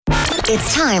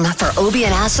It's time for Obie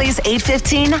and Ashley's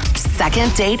 8:15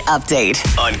 second date update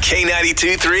on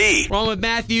K92.3. Wrong with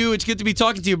Matthew. It's good to be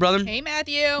talking to you, brother. Hey,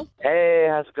 Matthew. Hey,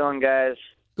 how's it going, guys?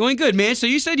 Going good, man. So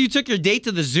you said you took your date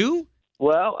to the zoo?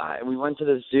 Well, we went to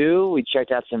the zoo. We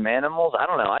checked out some animals. I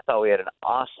don't know. I thought we had an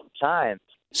awesome time.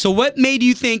 So what made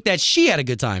you think that she had a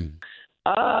good time?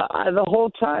 The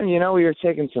whole time, we were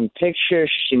taking some pictures.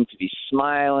 She seemed to be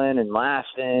smiling and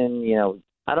laughing.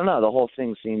 I don't know. The whole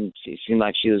thing seemed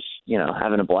like she was,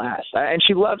 having a blast. And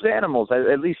she loves animals.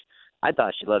 At least I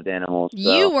thought she loved animals. So.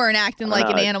 You weren't acting like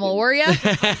an animal, were you? No.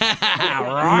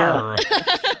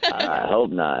 I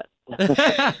hope not.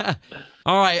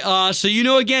 All right. So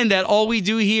again that all we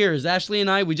do here is Ashley and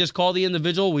I, we just call the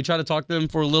individual. We try to talk to them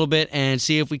for a little bit and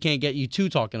see if we can't get you two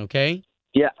talking, okay?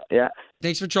 Yeah.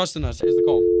 Thanks for trusting us. Here's the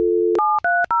call.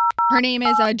 Her name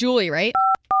is Julie, right?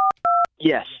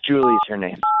 Yes, Julie's her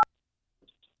name.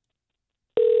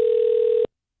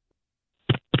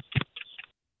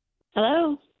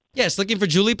 Hello, Yes, looking for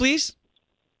Julie, please.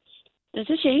 this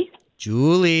is she.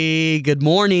 Julie, good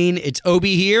morning. It's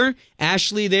Obie here.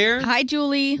 Ashley there. Hi,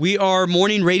 Julie. We are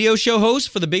morning radio show hosts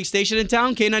for the big station in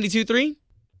town, K92.3.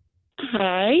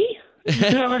 Hi,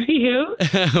 how are you?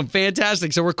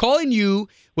 Fantastic. So we're calling you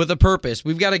with a purpose.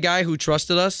 We've got a guy who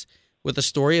trusted us with a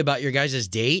story about your guys'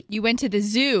 date. You went to the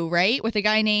zoo, right? With a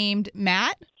guy named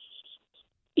Matt?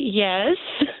 Yes.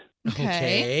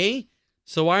 Okay.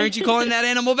 So why aren't you calling that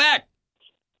animal back?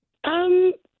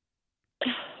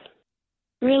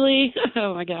 Really?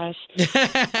 Oh my gosh.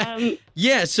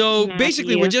 Yeah, so Matthew.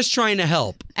 basically we're just trying to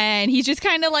help. And he's just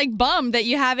kind of like bummed that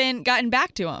you haven't gotten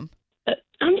back to him.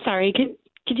 I'm sorry.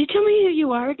 Could you tell me who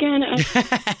you are again?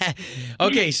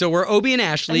 Okay, so we're Obie and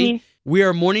Ashley. We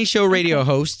are morning show radio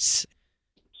hosts.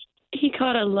 He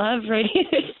called a love radio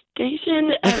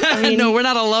station. No, we're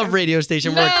not a love radio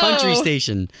station. We're a country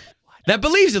station that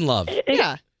believes in love.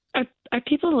 Yeah. Are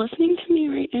people listening to me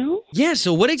right now? Yeah,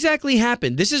 so what exactly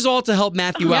happened? This is all to help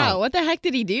Matthew Yeah, out. what the heck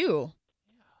did he do?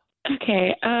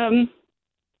 Okay. I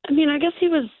guess he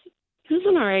was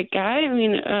an all right guy.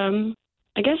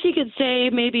 I guess you could say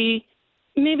maybe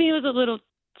he was a little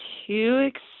too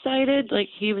excited. Like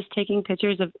he was taking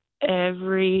pictures of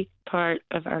every part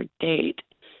of our date.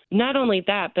 Not only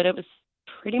that, but it was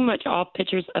pretty much all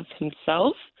pictures of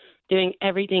himself doing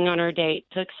everything on our date.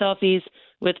 Took selfies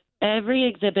with every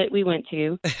exhibit we went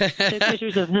to. Took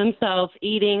pictures of himself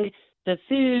eating the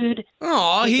food.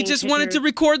 Oh, he just wanted to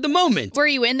record the moment. Were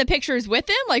you in the pictures with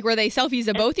him? Like, were they selfies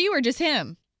of both of you or just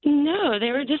him? No,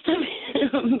 they were just of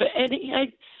him. And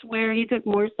I swear he took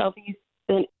more selfies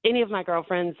than any of my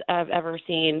girlfriends I've ever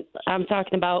seen. I'm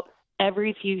talking about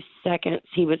every few seconds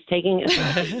he was taking a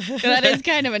selfie. That is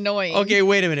kind of annoying. Okay,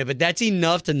 wait a minute, but that's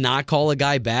enough to not call a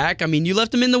guy back? I mean, you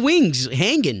left him in the wings,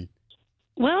 hanging.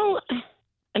 Well,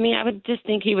 I would just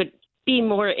think he would be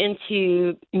more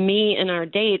into me and our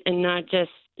date and not just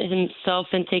himself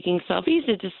and taking selfies.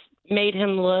 It just made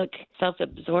him look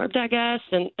self-absorbed, I guess,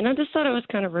 and I just thought it was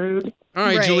kind of rude. All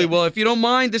right, Right. Julie, well, if you don't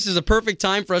mind, this is a perfect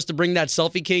time for us to bring that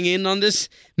selfie king in on this.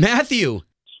 Matthew.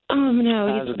 Oh,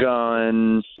 no. How's it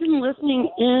going? You've been listening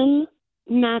in,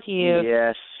 Matthew.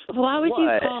 Yes. Why would you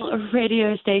What? call a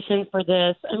radio station for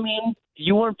this?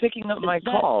 You weren't picking up my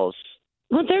calls.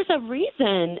 Well, there's a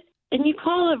reason. And you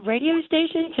call a radio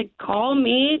station to call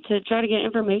me to try to get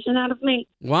information out of me?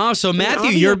 Wow, so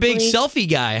Matthew, you're a big obviously- selfie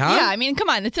guy, huh? Yeah, come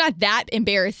on. It's not that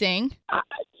embarrassing.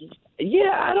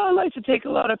 I don't like to take a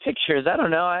lot of pictures. I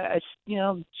don't know. I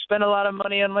spend a lot of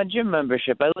money on my gym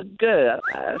membership. I look good.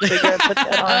 I figure I put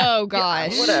that on. Oh,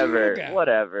 gosh.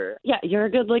 Whatever. Yeah, you're a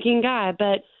good-looking guy,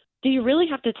 but do you really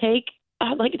have to take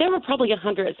there were probably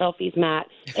 100 selfies, Matt,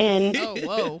 and Oh,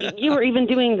 whoa. you were even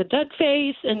doing the duck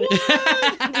face and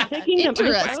taking them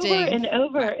Interesting. over and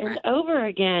over and over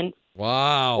again.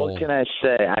 Wow. What can I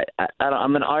say?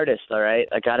 I'm an artist, all right?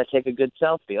 I got to take a good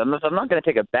selfie. I'm not going to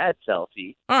take a bad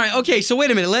selfie. All right, okay, so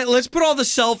wait a minute. Let's put all the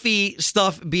selfie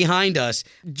stuff behind us.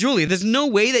 Julie, there's no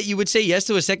way that you would say yes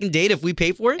to a second date if we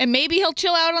pay for it? And maybe he'll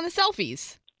chill out on the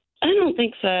selfies. I don't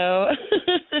think so.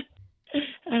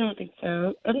 I don't think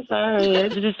so. I'm sorry.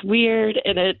 It's just weird,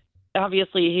 and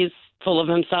obviously he's full of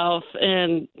himself,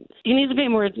 and he needs to pay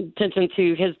more attention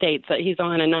to his dates that he's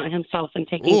on and not himself and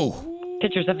taking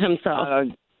pictures of himself.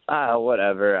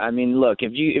 Whatever. I mean, look,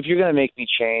 if you're gonna make me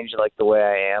change like the way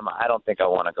I am, I don't think I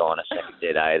want to go on a second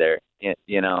date either.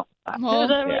 Well,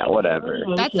 Yeah, whatever.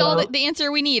 that's all the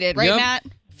answer we needed, right, Yep. Matt?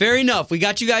 Fair enough. We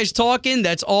got you guys talking.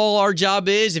 That's all our job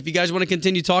is. If you guys want to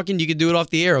continue talking, you can do it off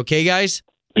the air, okay, guys?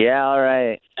 Yeah, all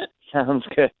right. Sounds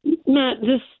good. Matt,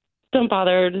 just don't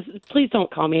bother. Please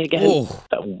don't call me again. Oh.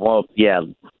 Well, yeah,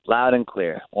 loud and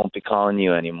clear. Won't be calling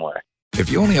you anymore. If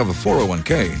you only have a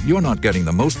 401k, you're not getting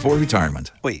the most for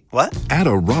retirement. Wait, what? Add a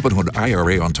Robinhood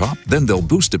IRA on top, then they'll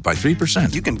boost it by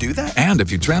 3%. You can do that? And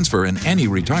if you transfer in any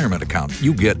retirement account,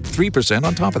 you get 3%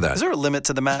 on top of that. Is there a limit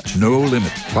to the match? No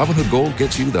limit. Robinhood Gold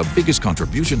gets you the biggest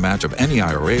contribution match of any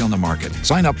IRA on the market.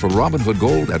 Sign up for Robinhood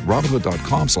Gold at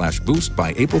Robinhood.com/boost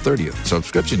by April 30th.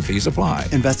 Subscription fees apply.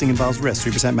 Investing involves risk.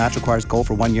 3% match requires gold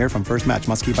for 1 year from first match.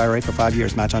 Must keep IRA for 5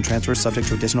 years. Match on transfers subject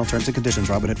to additional terms and conditions.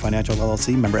 Robinhood Financial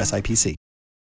LLC, member SIPC.